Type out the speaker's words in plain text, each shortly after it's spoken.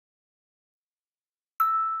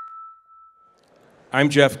I'm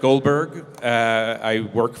Jeff Goldberg. I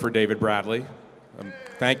work for David Bradley.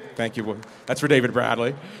 Thank you. That's for David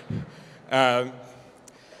Bradley.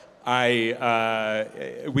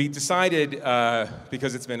 We decided,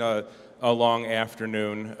 because it's been a long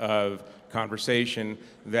afternoon of conversation,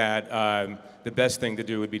 that the best thing to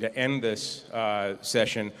do would be to end this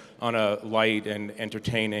session on a light and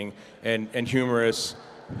entertaining and humorous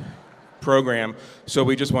program. So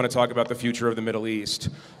we just want to talk about the future of the Middle East.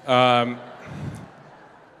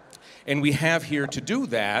 And we have here to do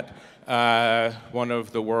that one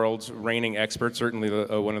of the world's reigning experts, certainly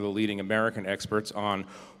one of the leading American experts on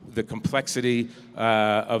the complexity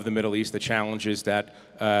of the Middle East, the challenges that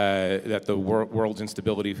the world's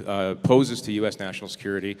instability poses to U.S. national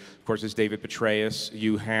security. Of course, is David Petraeus.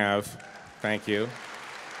 You have, thank you.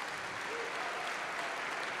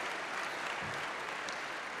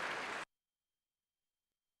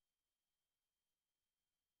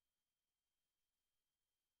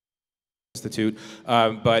 Institute,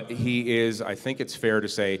 but he is, I think it's fair to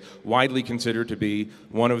say, widely considered to be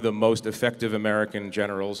one of the most effective American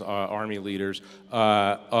generals, army leaders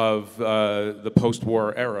of the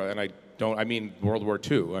post-war era, and I mean World War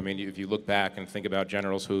II. I mean, if you look back and think about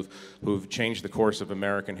generals who've changed the course of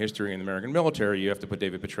American history and the American military, you have to put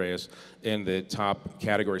David Petraeus in the top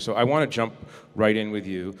category. So I want to jump right in with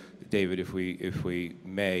you, David, if we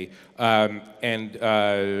may. I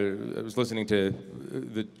was listening to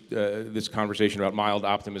this conversation about mild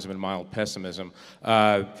optimism and mild pessimism.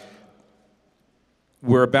 We're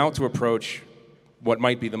about to approach what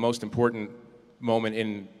might be the most important moment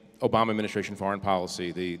in Obama administration foreign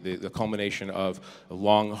policy, the culmination of a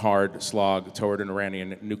long, hard slog toward an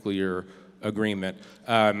Iranian nuclear agreement.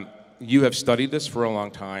 You have studied this for a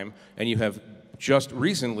long time, and you have just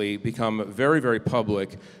recently become very, very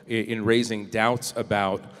public in raising doubts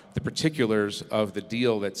about the particulars of the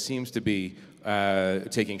deal that seems to be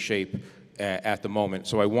taking shape at the moment.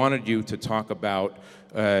 So I wanted you to talk about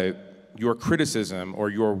your criticism or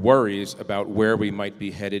your worries about where we might be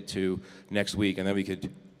headed to next week, and then we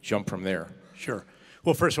could jump from there. Sure.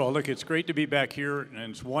 Well, first of all, look, it's great to be back here, and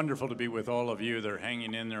it's wonderful to be with all of you that are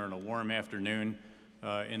hanging in there on a warm afternoon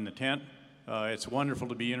in the tent. It's wonderful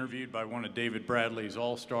to be interviewed by one of David Bradley's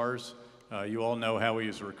all-stars. You all know how he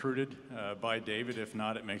was recruited by David. If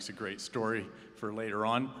not, it makes a great story for later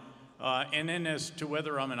on. And then as to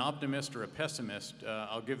whether I'm an optimist or a pessimist,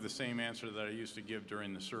 I'll give the same answer that I used to give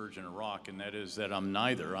during the surge in Iraq, and that is that I'm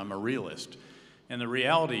neither. I'm a realist. And the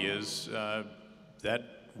reality is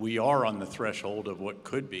that we are on the threshold of what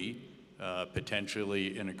could be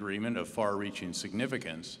potentially an agreement of far-reaching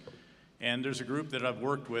significance. And there's a group that I've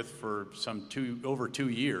worked with for over 2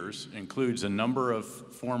 years, includes a number of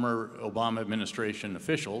former Obama administration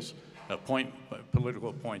officials, political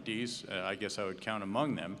appointees, I guess I would count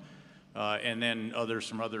among them, and then others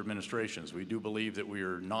from other administrations. We do believe that we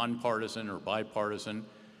are nonpartisan or bipartisan,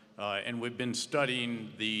 and we've been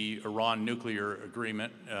studying the Iran nuclear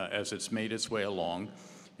agreement as it's made its way along.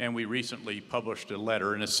 And we recently published a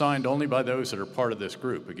letter, and it's signed only by those that are part of this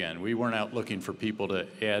group. Again, we weren't out looking for people to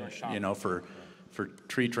add, for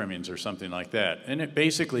tree trimmings or something like that. And it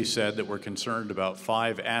basically said that we're concerned about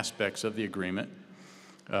 5 aspects of the agreement,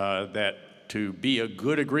 that to be a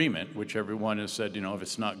good agreement, which everyone has said, if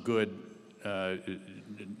it's not good, a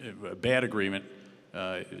bad agreement,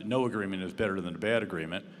 no agreement is better than a bad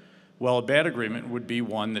agreement. Well, a bad agreement would be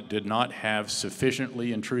one that did not have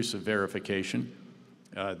sufficiently intrusive verification,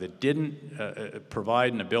 that didn't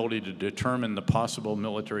provide an ability to determine the possible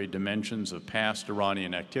military dimensions of past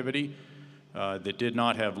Iranian activity, that did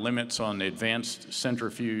not have limits on advanced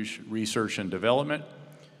centrifuge research and development,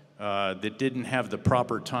 that didn't have the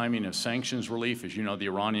proper timing of sanctions relief. As you know, the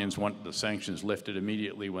Iranians want the sanctions lifted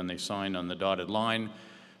immediately when they sign on the dotted line.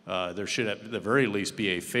 There should at the very least be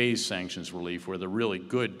a phased sanctions relief where the really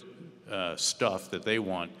good stuff that they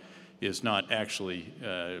want is not actually,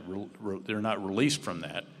 they're not released from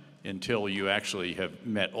that until you actually have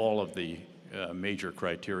met all of the major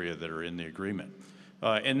criteria that are in the agreement.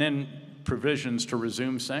 And then provisions to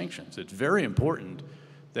resume sanctions. It's very important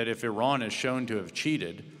that if Iran is shown to have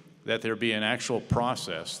cheated, that there be an actual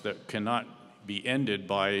process that cannot be ended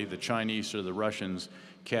by the Chinese or the Russians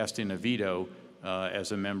casting a veto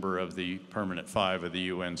as a member of the Permanent Five of the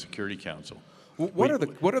UN Security Council. What are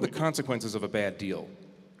the consequences of a bad deal?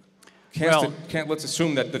 Let's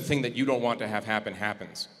assume that the thing that you don't want to have happen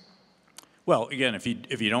happens. Well, again, if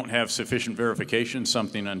you don't have sufficient verification,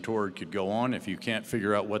 something untoward could go on. If you can't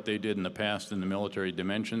figure out what they did in the past in the military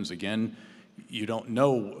dimensions, again, you don't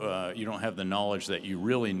know, you don't have the knowledge that you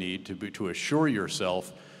really need to assure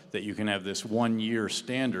yourself that you can have this 1-year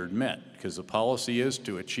standard met, because the policy is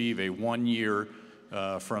to achieve a 1-year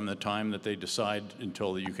from the time that they decide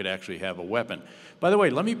until you could actually have a weapon. By the way,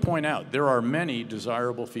 let me point out, there are many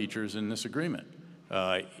desirable features in this agreement.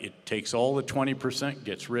 It takes all the 20%,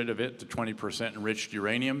 gets rid of it, the 20% enriched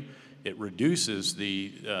uranium. It reduces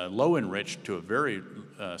the low enriched to a very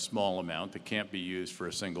small amount that can't be used for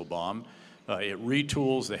a single bomb. It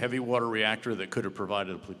retools the heavy water reactor that could have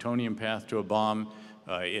provided a plutonium path to a bomb.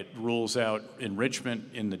 It rules out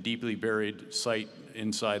enrichment in the deeply buried site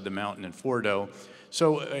inside the mountain in Fordo.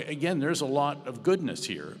 So again, there's a lot of goodness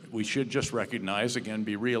here. We should just recognize, again,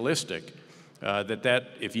 be realistic, that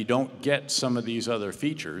if you don't get some of these other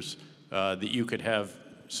features, that you could have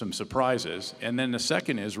some surprises. And then the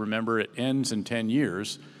second is, remember, it ends in 10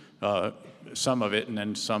 years, some of it, and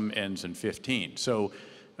then some ends in 15. So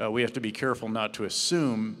we have to be careful not to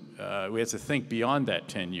assume, we have to think beyond that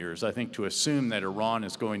 10 years. I think to assume that Iran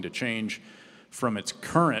is going to change from its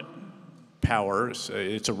current power,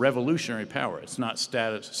 it's a revolutionary power. It's not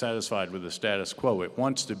satisfied with the status quo. It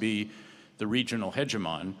wants to be the regional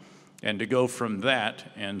hegemon, and to go from that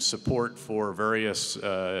and support for various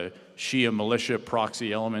Shia militia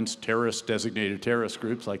proxy elements, designated terrorist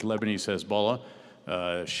groups like Lebanese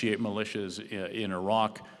Hezbollah, Shiite militias in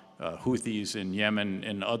Iraq, Houthis in Yemen,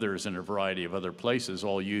 and others in a variety of other places,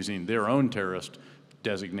 all using their own terrorist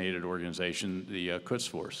designated organization, the Quds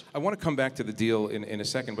Force. I want to come back to the deal in a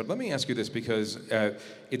second, but let me ask you this, because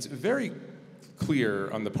it's very clear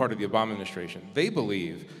on the part of the Obama administration. They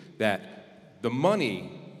believe that the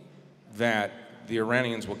money that the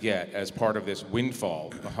Iranians will get as part of this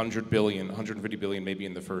windfall, 100 billion, 150 billion maybe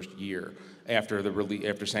in the first year after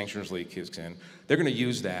after sanctions relief kicks in, they're going to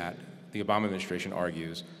use that, the Obama administration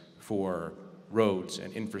argues, for roads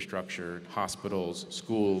and infrastructure, hospitals,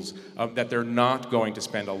 schools, that they're not going to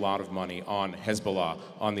spend a lot of money on Hezbollah,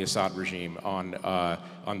 on the Assad regime, on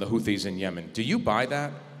the Houthis in Yemen. Do you buy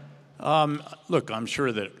that? Look, I'm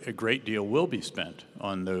sure that a great deal will be spent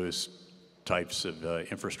on those types of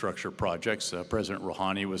infrastructure projects. President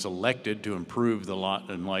Rouhani was elected to improve the lot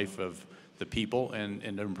and life of the people and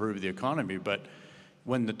to improve the economy. But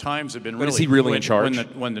when the times have been is he really in charge?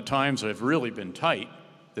 When the times have really been tight,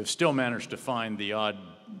 they've still managed to find the odd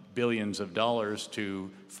billions of dollars to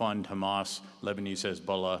fund Hamas, Lebanese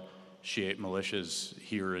Hezbollah, Shiite militias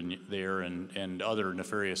here and there, and other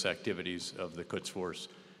nefarious activities of the Quds Force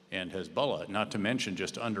and Hezbollah, not to mention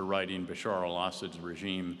just underwriting Bashar al-Assad's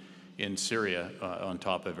regime in Syria on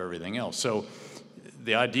top of everything else. So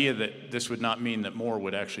the idea that this would not mean that more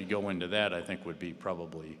would actually go into that, I think, would be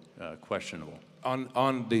probably questionable.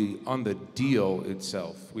 On the deal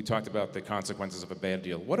itself, we talked about the consequences of a bad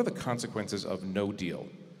deal. What are the consequences of no deal?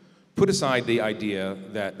 Put aside the idea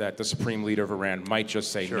that the supreme leader of Iran might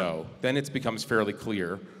just say no. Then it becomes fairly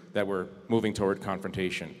clear that we're moving toward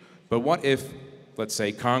confrontation. But what if, let's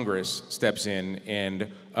say, Congress steps in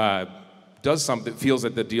and does something, feels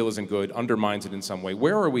that the deal isn't good, undermines it in some way?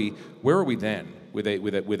 Where are we then with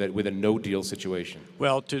a no deal situation?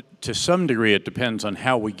 Well, to some degree, it depends on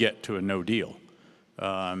how we get to a no deal.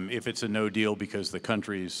 If it's a no deal because the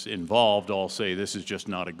countries involved all say this is just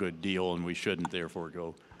not a good deal and we shouldn't therefore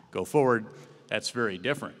go forward, that's very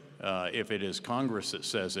different. If it is Congress that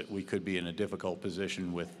says it, we could be in a difficult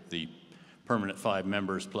position with the permanent 5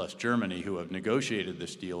 members plus Germany who have negotiated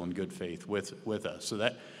this deal in good faith with us. So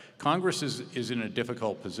that Congress is in a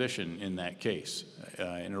difficult position in that case,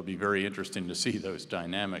 and it'll be very interesting to see those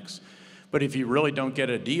dynamics. But if you really don't get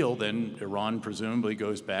a deal, then Iran presumably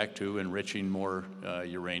goes back to enriching more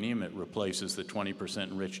uranium. It replaces the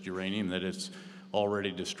 20% enriched uranium that it's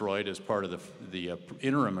already destroyed as part of the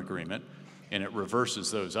interim agreement, and it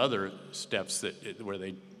reverses those other steps where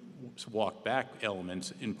they walk back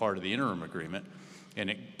elements in part of the interim agreement, and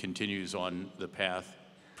it continues on the path,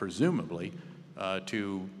 presumably,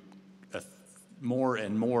 to more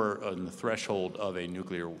and more on the threshold of a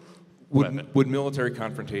nuclear weapon. Would military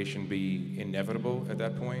confrontation be inevitable at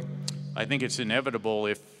that point? I think it's inevitable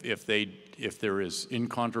if there is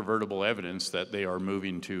incontrovertible evidence that they are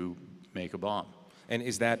moving to make a bomb. And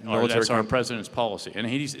is that military? That's our president's policy. And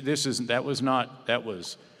that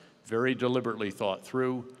was very deliberately thought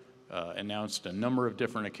through, announced a number of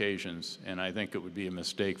different occasions, and I think it would be a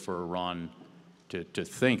mistake for Iran to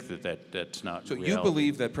think that's not So reality. You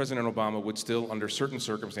believe that President Obama would still, under certain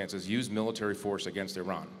circumstances, use military force against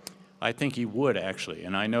Iran? I think he would, actually.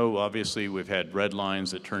 And I know, obviously, we've had red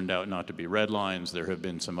lines that turned out not to be red lines. There have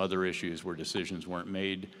been some other issues where decisions weren't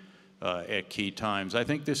made at key times. I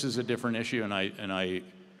think this is a different issue, and I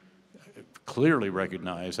clearly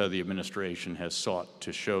recognize how the administration has sought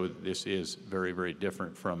to show that this is very, very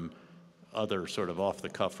different from other sort of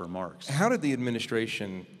off-the-cuff remarks. How did the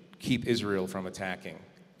administration keep Israel from attacking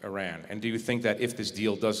Iran? And do you think that if this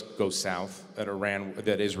deal does go south,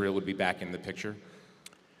 that Israel would be back in the picture?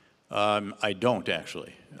 I don't,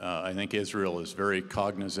 actually. I think Israel is very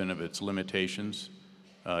cognizant of its limitations.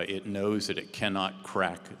 It knows that it cannot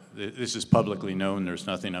crack. This is publicly known. There's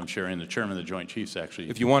nothing I'm sharing. The chairman of the Joint Chiefs actually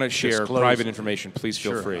If you want to share private information, please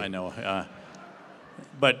feel free. Sure, I know.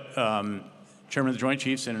 But chairman of the Joint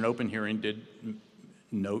Chiefs in an open hearing did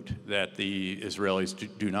note that the Israelis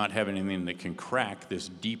do not have anything that can crack this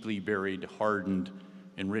deeply buried, hardened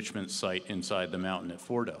enrichment site inside the mountain at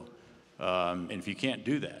Fordo. And if you can't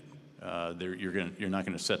do that, you're not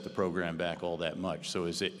going to set the program back all that much. So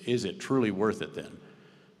is it truly worth it then?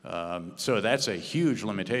 So that's a huge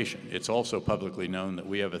limitation. It's also publicly known that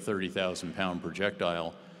we have a 30,000-pound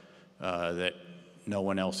projectile that no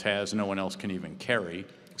one else has, no one else can even carry.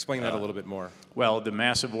 Explain that a little bit more. Well, the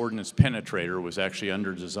massive ordnance penetrator was actually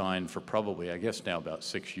under design for probably, I guess now about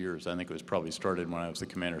 6 years. I think it was probably started when I was the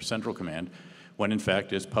commander of Central Command, when in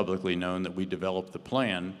fact it's publicly known that we developed the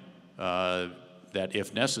plan that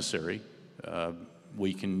if necessary,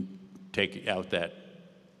 we can take out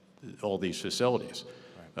all these facilities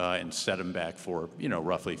and set them back for,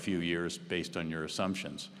 roughly a few years based on your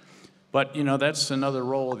assumptions. But, that's another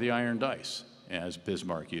roll of the iron dice, as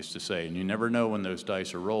Bismarck used to say. And you never know when those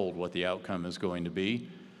dice are rolled what the outcome is going to be.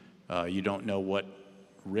 You don't know what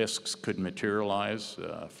risks could materialize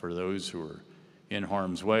for those who are in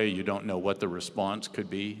harm's way. You don't know what the response could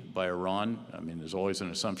be by Iran. I mean, there's always an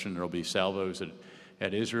assumption there'll be salvos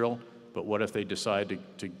at Israel, but what if they decide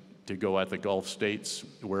to go at the Gulf states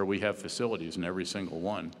where we have facilities in every single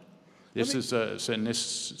one? This is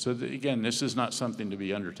not something to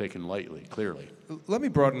be undertaken lightly, clearly. Let me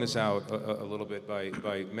broaden this out a little bit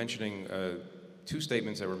by mentioning two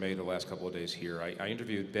statements that were made the last couple of days here. I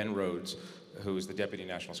interviewed Ben Rhodes, who is the Deputy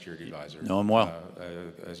National Security Advisor. Know him well.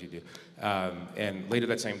 As you do. And later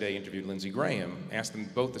that same day interviewed Lindsey Graham, asked them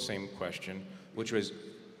both the same question, which was,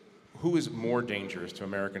 who is more dangerous to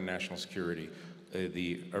American national security?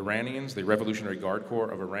 The Iranians, the Revolutionary Guard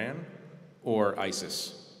Corps of Iran, or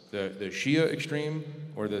ISIS? The Shia extreme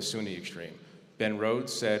or the Sunni extreme? Ben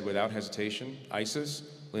Rhodes said without hesitation, ISIS.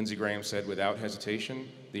 Lindsey Graham said without hesitation,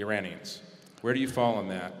 the Iranians. Where do you fall on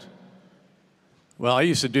that? Well, I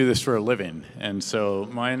used to do this for a living, and so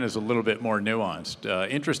mine is a little bit more nuanced.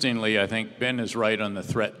 Interestingly, I think Ben is right on the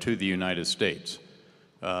threat to the United States.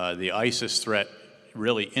 The ISIS threat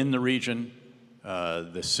really in the region,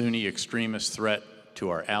 the Sunni extremist threat to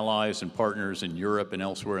our allies and partners in Europe and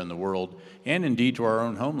elsewhere in the world, and indeed to our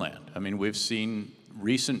own homeland. I mean, we've seen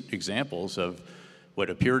recent examples of what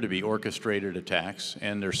appear to be orchestrated attacks,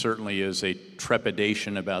 and there certainly is a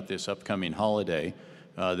trepidation about this upcoming holiday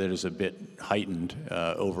that is a bit heightened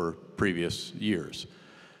over previous years.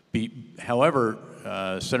 However,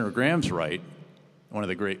 Senator Graham's right, one of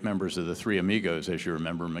the great members of the Three Amigos, as you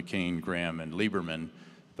remember, McCain, Graham, and Lieberman,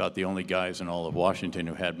 about the only guys in all of Washington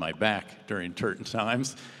who had my back during certain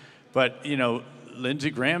times. But, Lindsey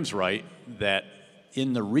Graham's right that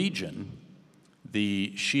in the region,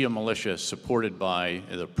 the Shia militia supported by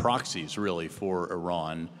the proxies, really, for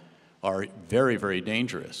Iran are very, very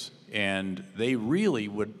dangerous. And they really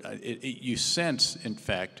would, you sense, in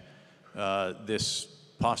fact, this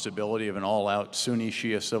possibility of an all-out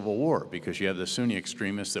Sunni-Shia civil war, because you have the Sunni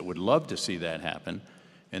extremists that would love to see that happen,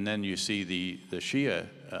 and then you see the Shia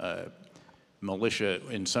militia,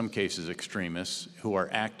 in some cases extremists, who are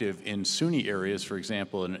active in Sunni areas, for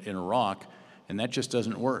example, in Iraq, and that just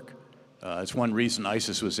doesn't work. It's one reason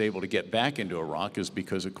ISIS was able to get back into Iraq is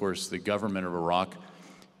because, of course, the government of Iraq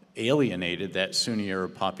alienated that Sunni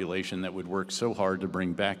Arab population that would work so hard to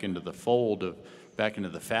bring back into the fold back into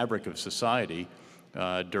the fabric of society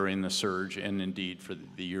during the surge, and indeed for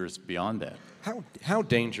the years beyond that. How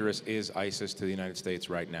dangerous is ISIS to the United States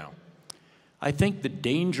right now? I think the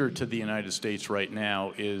danger to the United States right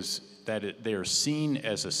now is that they are seen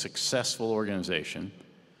as a successful organization,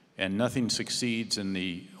 and nothing succeeds in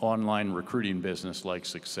the online recruiting business like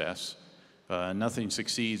success. Nothing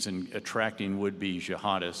succeeds in attracting would-be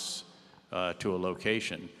jihadists to a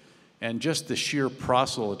location. And just the sheer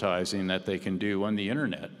proselytizing that they can do on the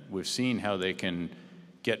internet, we've seen how they can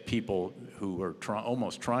get people who are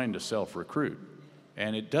almost trying to self-recruit.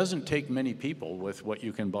 And it doesn't take many people with what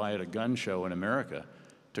you can buy at a gun show in America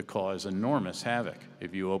to cause enormous havoc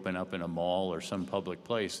if you open up in a mall or some public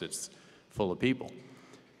place that's full of people.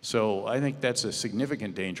 So I think that's a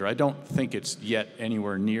significant danger. I don't think it's yet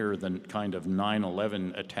anywhere near the kind of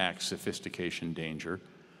 9/11 attack sophistication danger,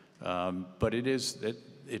 but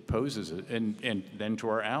it poses it. And then to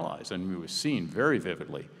our allies, and we've seen very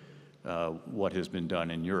vividly what has been done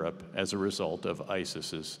in Europe as a result of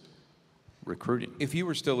ISIS's recruiting. If you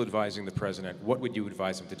were still advising the president, what would you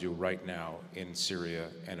advise him to do right now in Syria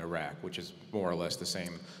and Iraq, which is more or less the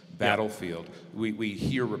same battlefield? We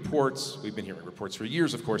hear reports, we've been hearing reports for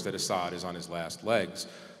years, of course, that Assad is on his last legs.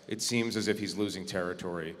 It seems as if he's losing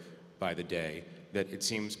territory by the day, that it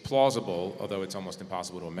seems plausible, although it's almost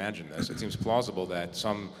impossible to imagine this, it seems plausible that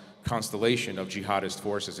some constellation of jihadist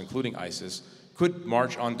forces, including ISIS, could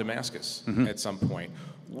march on Damascus at some point.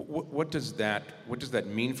 What does that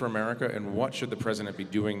mean for America, and what should the president be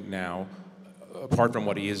doing now, apart from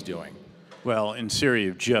what he is doing? Well, in Syria,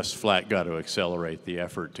 you've just flat got to accelerate the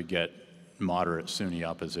effort to get moderate Sunni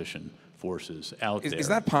opposition forces out there. Is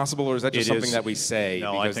that possible, or is that just something that we say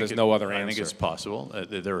because there's no other answer? I think it's possible.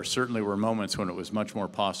 There certainly were moments when it was much more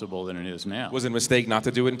possible than it is now. Was it a mistake not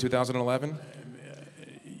to do it in 2011?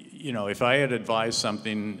 You know, if I had advised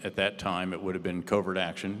something at that time, it would have been covert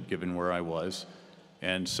action, given where I was.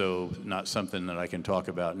 And so not something that I can talk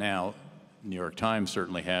about now. New York Times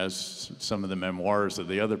certainly has some of the memoirs of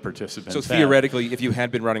the other participants. So theoretically, if you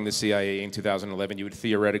had been running the CIA in 2011, you would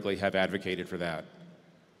theoretically have advocated for that?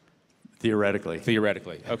 Theoretically.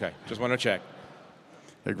 Theoretically. Okay. Just want to check.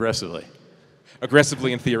 Aggressively.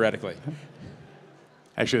 Aggressively and theoretically.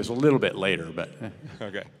 Actually, it was a little bit later, but...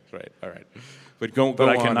 Okay. Right. All right. But go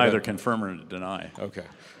I on can neither confirm or deny. Okay.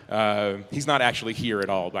 He's not actually here at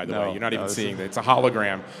all, by the way. You're not even seeing that. It's a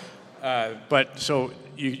hologram. But so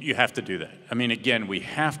you have to do that. I mean, again, we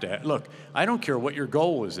have to. Look, I don't care what your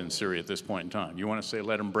goal is in Syria at this point in time. You want to say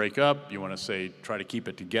let them break up. You want to say try to keep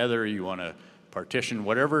it together. You want to partition,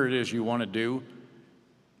 whatever it is you want to do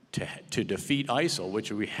to defeat ISIL,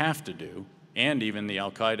 which we have to do, and even the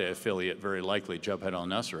al-Qaeda affiliate, very likely, Jabhat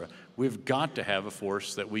al-Nusra, we've got to have a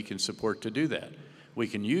force that we can support to do that. We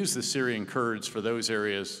can use the Syrian Kurds for those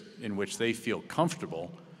areas in which they feel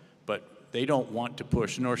comfortable, but they don't want to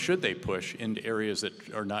push, nor should they push, into areas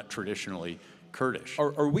that are not traditionally Kurdish.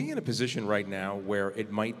 Are we in a position right now where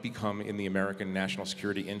it might become in the American national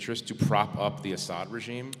security interest to prop up the Assad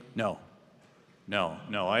regime? No.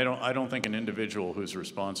 I don't think an individual who's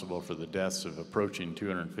responsible for the deaths of approaching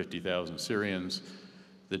 250,000 Syrians,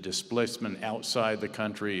 the displacement outside the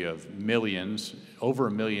country of millions, over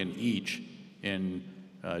 1 million each in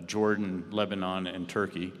Jordan, Lebanon, and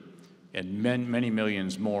Turkey, and many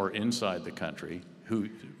millions more inside the country, who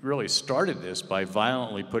really started this by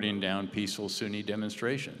violently putting down peaceful Sunni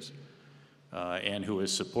demonstrations, and who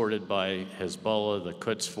is supported by Hezbollah, the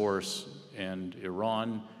Quds Force, and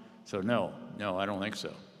Iran. So no, I don't think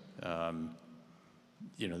so.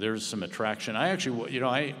 You know, there's some attraction.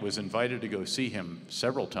 I was invited to go see him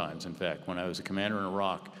several times, in fact, when I was a commander in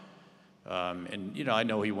Iraq. And, you know, I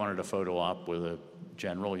know he wanted a photo op with a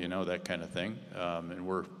general, you know, that kind of thing. And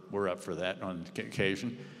we're up for that on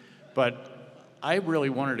occasion. But I really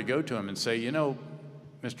wanted to go to him and say, you know,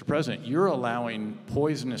 Mr. President, you're allowing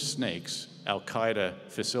poisonous snakes, al-Qaeda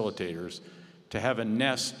facilitators, to have a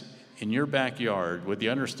nest in your backyard with the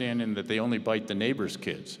understanding that they only bite the neighbor's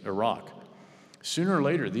kids, Iraq. Sooner or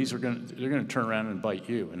later, they're going to turn around and bite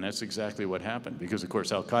you, and that's exactly what happened. Because, of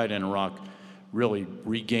course, al-Qaeda in Iraq really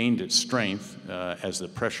regained its strength as the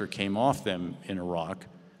pressure came off them in Iraq,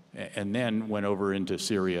 and then went over into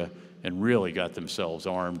Syria and really got themselves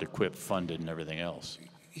armed, equipped, funded, and everything else.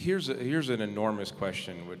 Here's an enormous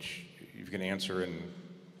question, which you can answer in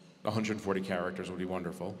 140 characters would be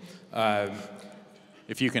wonderful.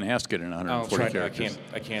 If you can ask it in 140 characters.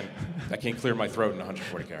 I can't clear my throat in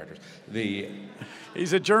 140 characters.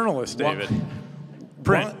 He's a journalist, David.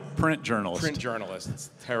 Print journalist. Print journalist. It's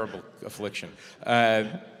a terrible affliction.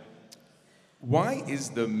 Why is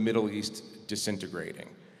the Middle East disintegrating?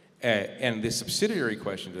 And the subsidiary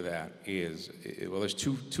question to that is, well, there's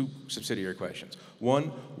two subsidiary questions.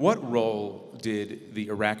 One, what role did the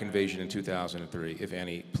Iraq invasion in 2003, if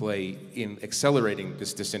any, play in accelerating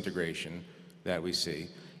this disintegration that we see?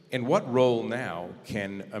 And what role now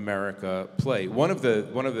can America play? One of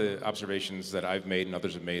the observations that I've made and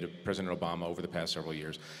others have made of President Obama over the past several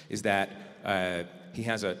years is that he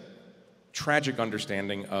has a tragic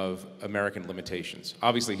understanding of American limitations.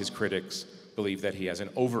 Obviously, his critics believe that he has an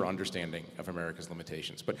over-understanding of America's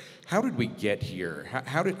limitations. But how did we get here?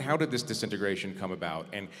 How did this disintegration come about?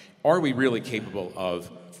 And are we really capable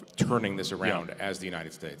of turning this around as the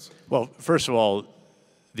United States? Well, first of all,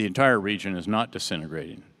 the entire region is not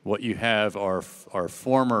disintegrating. What you have are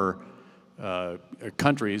former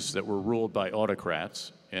countries that were ruled by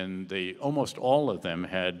autocrats, and almost all of them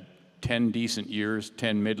had 10 decent years,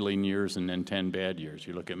 10 middling years, and then 10 bad years.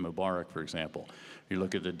 You look at Mubarak, for example. You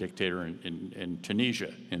look at the dictator in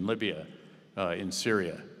Tunisia, in Libya, in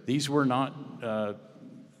Syria. These were not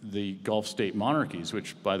the Gulf state monarchies,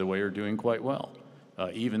 which, by the way, are doing quite well.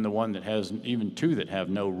 even the one that has, even two that have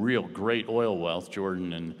no real great oil wealth,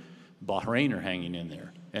 Jordan and Bahrain, are hanging in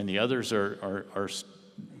there. And the others are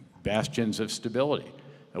bastions of stability.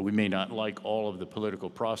 We may not like all of the political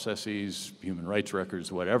processes, human rights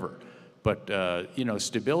records, whatever. But, you know,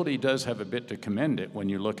 stability does have a bit to commend it when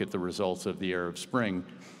you look at the results of the Arab Spring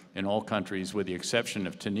in all countries, with the exception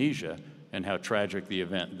of Tunisia, and how tragic the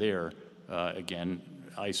event there, again,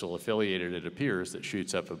 ISIL affiliated, it appears, that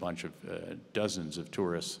shoots up a bunch of dozens of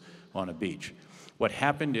tourists on a beach. What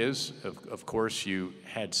happened is, of course, you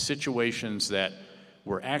had situations that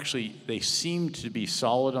were actually, they seemed to be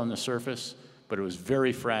solid on the surface, but it was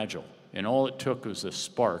very fragile. And all it took was a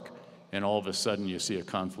spark, and all of a sudden you see a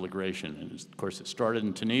conflagration. And of course, it started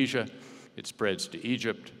in Tunisia, it spreads to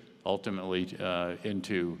Egypt, ultimately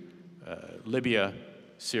into Libya,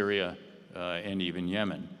 Syria, and even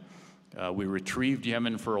Yemen. We retrieved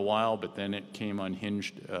Yemen for a while, but then it came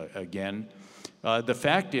unhinged again. The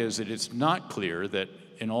fact is that it's not clear that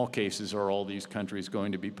in all cases are all these countries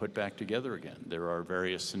going to be put back together again. There are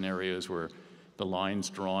various scenarios where the lines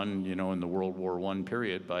drawn, you know, in the World War I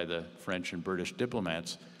period by the French and British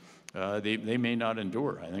diplomats, they may not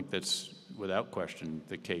endure. I think that's without question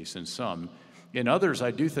the case in some. In others,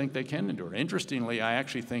 I do think they can endure. Interestingly, I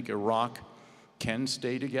actually think Iraq can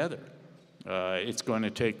stay together. It's going to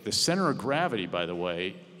take, the center of gravity, by the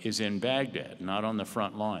way, is in Baghdad, not on the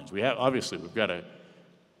front lines. Obviously, we've got to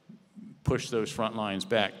push those front lines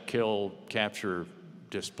back, kill, capture,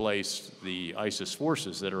 displace the ISIS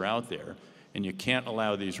forces that are out there. And you can't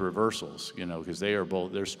allow these reversals, you know, because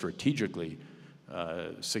they're strategically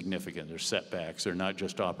significant. They're setbacks. They're not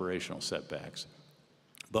just operational setbacks.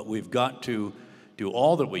 But we've got to do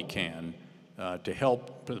all that we can to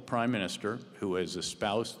help the Prime Minister, who has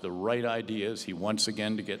espoused the right ideas. He wants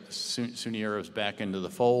again to get the Sunni Arabs back into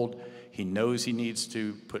the fold. He knows he needs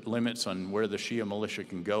to put limits on where the Shia militia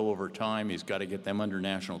can go over time. He's got to get them under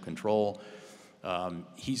national control.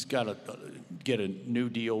 He's got to get a new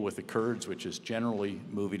deal with the Kurds, which is generally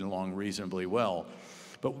moving along reasonably well.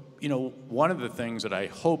 But, you know, one of the things that I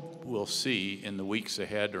hope we'll see in the weeks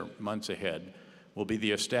ahead or months ahead will be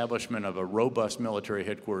the establishment of a robust military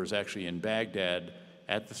headquarters actually in Baghdad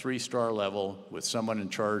at the 3-star level, with someone in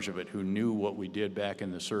charge of it who knew what we did back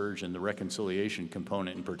in the surge and the reconciliation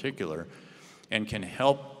component in particular, and can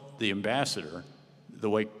help the ambassador the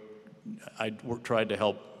way I tried to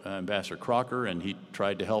help Ambassador Crocker, and he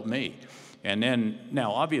tried to help me. And then,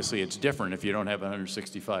 now obviously it's different if you don't have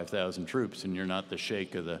 165,000 troops and you're not the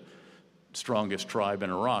sheikh of the strongest tribe in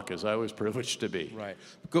Iraq, as I was privileged to be. Right.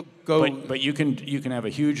 But you can have a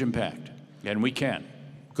huge impact, and we can.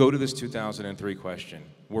 Go to this 2003 question.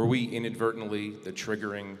 Were we inadvertently the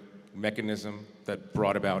triggering mechanism that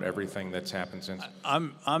brought about everything that's happened since?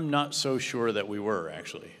 I'm not so sure that we were,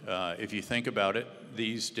 actually. If you think about it,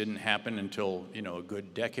 these didn't happen until, you know, a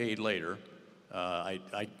good decade later.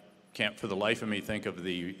 I can't for the life of me think of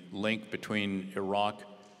the link between Iraq,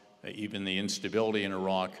 even the instability in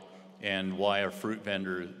Iraq, and why a fruit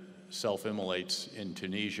vendor self-immolates in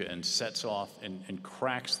Tunisia and sets off and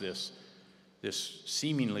cracks this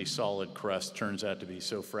seemingly solid crust, turns out to be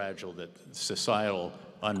so fragile that societal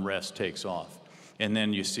unrest takes off. And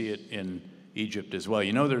then you see it in Egypt as well.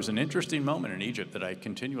 You know, there's an interesting moment in Egypt that I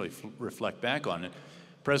continually reflect back on. It.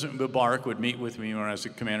 President Mubarak would meet with me when I was the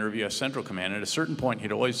commander of U.S. Central Command. At a certain point,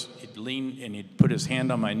 he'd lean and he'd put his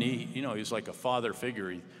hand on my knee. You know, he was like a father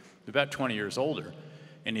figure. He was about 20 years older.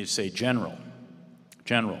 And he'd say, General,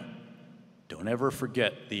 don't ever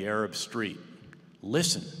forget the Arab street.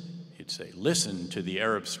 Listen, he'd say, listen to the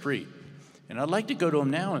Arab street. And I'd like to go to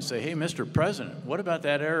him now and say, hey, Mr. President, what about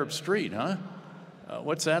that Arab street, huh?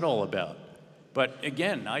 What's that all about? But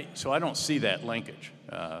again, so I don't see that linkage.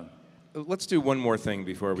 Let's do one more thing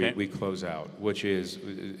before we close out, which is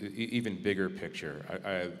even bigger picture.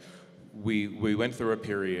 We went through a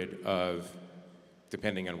period of,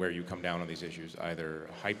 depending on where you come down on these issues, either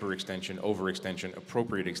hyperextension, overextension,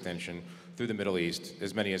 appropriate extension through the Middle East,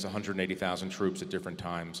 as many as 180,000 troops at different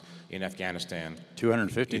times in Afghanistan.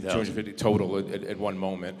 250,000. 250 total at one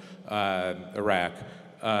moment. Iraq.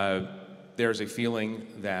 There's a feeling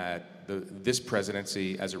that this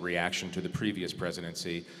presidency, as a reaction to the previous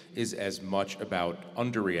presidency, is as much about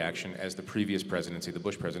underreaction as the previous presidency, the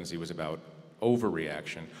Bush presidency, was about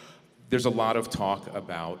overreaction. There's a lot of talk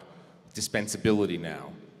about dispensability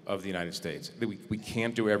now of the United States. We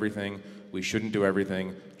can't do everything. We shouldn't do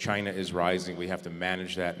everything. China is rising. We have to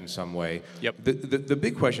manage that in some way. Yep. The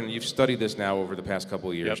big question, you've studied this now over the past couple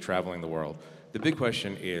of years, traveling the world. The big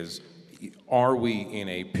question is, are we in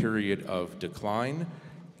a period of decline?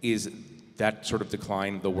 Is that sort of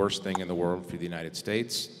decline the worst thing in the world for the United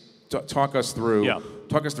States? talk us through. Yeah.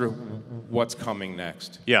 Talk us through what's coming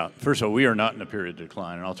next. Yeah, first of all, we are not in a period of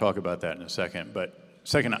decline, and I'll talk about that in a second. But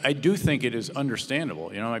second, I do think it is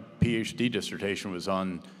understandable. You know, my PhD dissertation was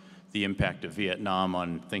on the impact of Vietnam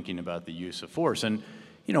on thinking about the use of force. And,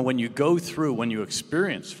 you know, when you go through, when you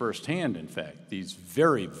experience firsthand, in fact, these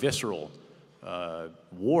very visceral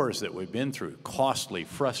wars that we've been through, costly,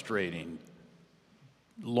 frustrating,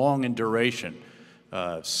 long in duration,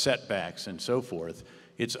 setbacks and so forth,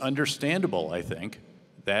 it's understandable, I think,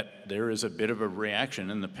 that there is a bit of a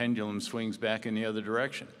reaction and the pendulum swings back in the other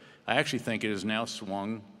direction. I actually think it has now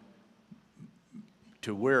swung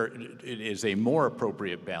to where it is a more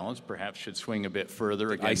appropriate balance, perhaps should swing a bit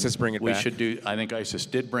further. Again, ISIS bring it back? I think ISIS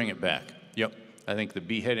did bring it back. Yep. I think the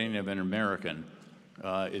beheading of an American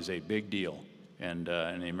is a big deal. And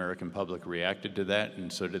the American public reacted to that,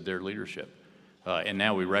 and so did their leadership. And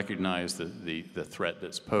now we recognize the threat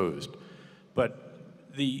that's posed. But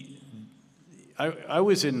I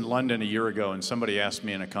was in London a year ago, and somebody asked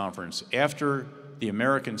me in a conference, after the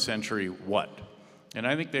American century, what? And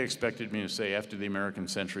I think they expected me to say, after the American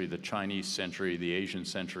century, the Chinese century, the Asian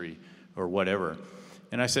century, or whatever.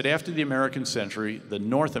 And I said, after the American century, the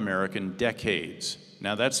North American decades.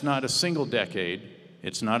 Now, that's not a single decade.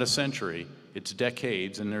 It's not a century. It's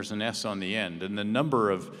decades, and there's an S on the end. And the number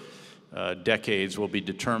of decades will be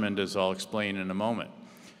determined, as I'll explain in a moment.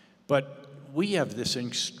 But we have this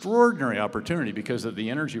extraordinary opportunity because of the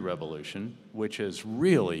energy revolution, which has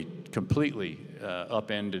really completely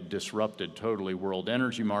upended, disrupted totally world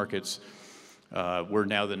energy markets. We're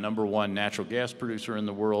now the #1 natural gas producer in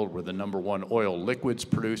the world. We're the #1 oil liquids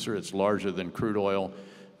producer. It's larger than crude oil.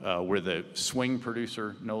 We're the swing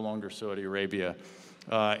producer, no longer Saudi Arabia.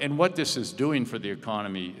 And what this is doing for the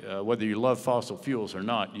economy, whether you love fossil fuels or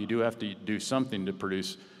not, you do have to do something to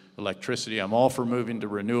produce electricity. I'm all for moving to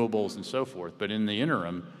renewables and so forth, but in the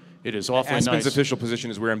interim, it is awfully nice. Aspen's official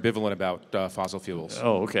position is we're ambivalent about fossil fuels.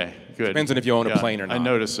 Oh, okay, good. Depends on if you own a plane or not. I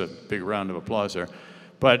notice a big round of applause there.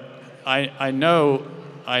 But I know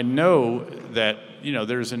that, you know,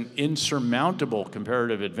 there's an insurmountable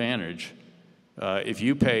comparative advantage if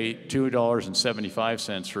you pay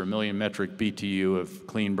 $2.75 for a million metric BTU of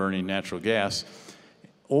clean burning natural gas,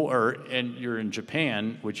 and you're in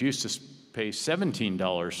Japan, which used to pay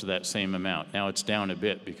 $17 for that same amount. Now it's down a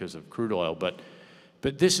bit because of crude oil, but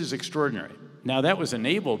this is extraordinary. Now that was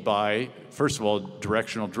enabled by, first of all,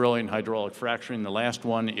 directional drilling, hydraulic fracturing. The last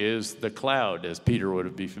one is the cloud, as Peter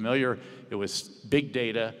would be familiar. It was big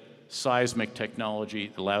data, seismic technology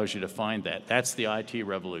that allows you to find that. That's the IT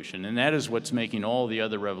revolution, and that is what's making all the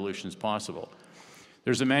other revolutions possible.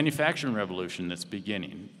 There's a manufacturing revolution that's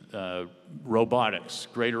beginning. Robotics,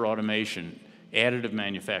 greater automation, additive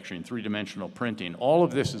manufacturing, three-dimensional printing. All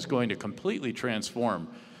of this is going to completely transform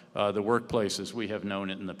the workplace as we have known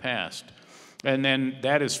it in the past. And then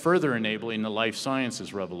that is further enabling the life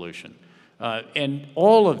sciences revolution. And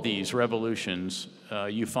all of these revolutions,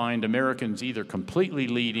 you find Americans either completely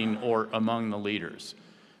leading or among the leaders.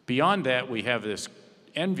 Beyond that, we have this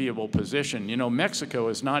enviable position. You know, Mexico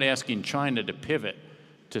is not asking China to pivot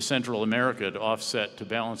to Central America to offset, to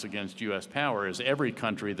balance against U.S. power, as every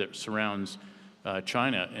country that surrounds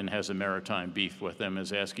China and has a maritime beef with them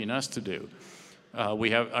is asking us to do. We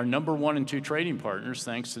have our #1 and 2 trading partners,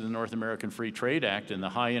 thanks to the North American Free Trade Act and the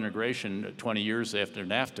high integration 20 years after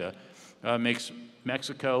NAFTA, makes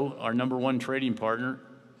Mexico our #1 trading partner,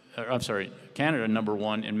 Canada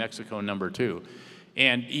 #1 and Mexico #2.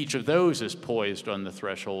 And each of those is poised on the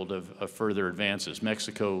threshold of further advances.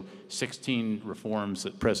 Mexico, 16 reforms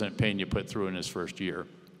that President Peña put through in his first year.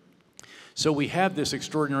 So we have this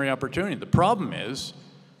extraordinary opportunity. The problem is,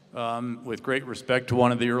 with great respect to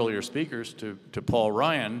one of the earlier speakers, to Paul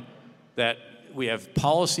Ryan, that we have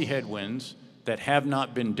policy headwinds that have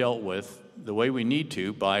not been dealt with the way we need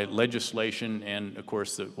to by legislation and, of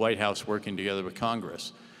course, the White House working together with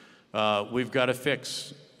Congress. We've got to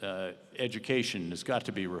fix education. Has got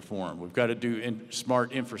to be reformed. We've got to do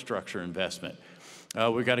smart infrastructure investment.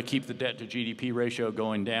 We've got to keep the debt to GDP ratio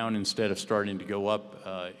going down instead of starting to go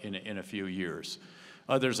up in a few years.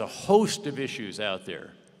 There's a host of issues out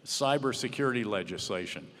there. Cybersecurity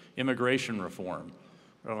legislation, immigration reform,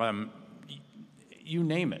 you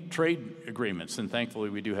name it, trade agreements, and thankfully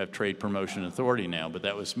we do have Trade Promotion Authority now, but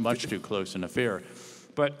that was much too close an affair.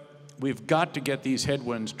 But we've got to get these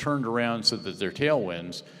headwinds turned around so that they're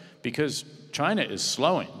tailwinds, because China is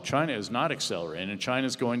slowing. China is not accelerating, and China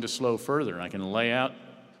is going to slow further, and I can lay out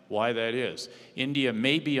why that is. India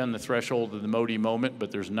may be on the threshold of the Modi moment,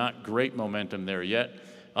 but there's not great momentum there yet.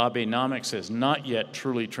 Abenomics has not yet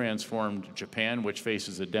truly transformed Japan, which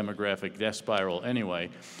faces a demographic death spiral anyway.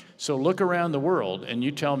 So look around the world, and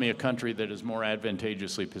you tell me a country that is more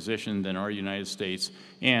advantageously positioned than our United States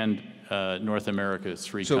and North America's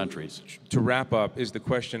three countries. To wrap up, is the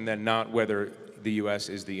question then not whether the U.S.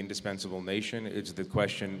 is the indispensable nation? It's the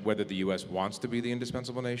question whether the U.S. wants to be the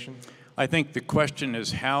indispensable nation? I think the question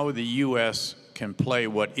is how the U.S. can play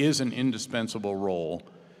what is an indispensable role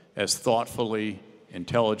as thoughtfully,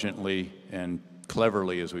 intelligently, and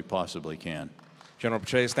cleverly as we possibly can. General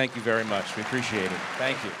Petraeus, thank you very much. We appreciate it.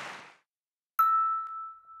 Thank you.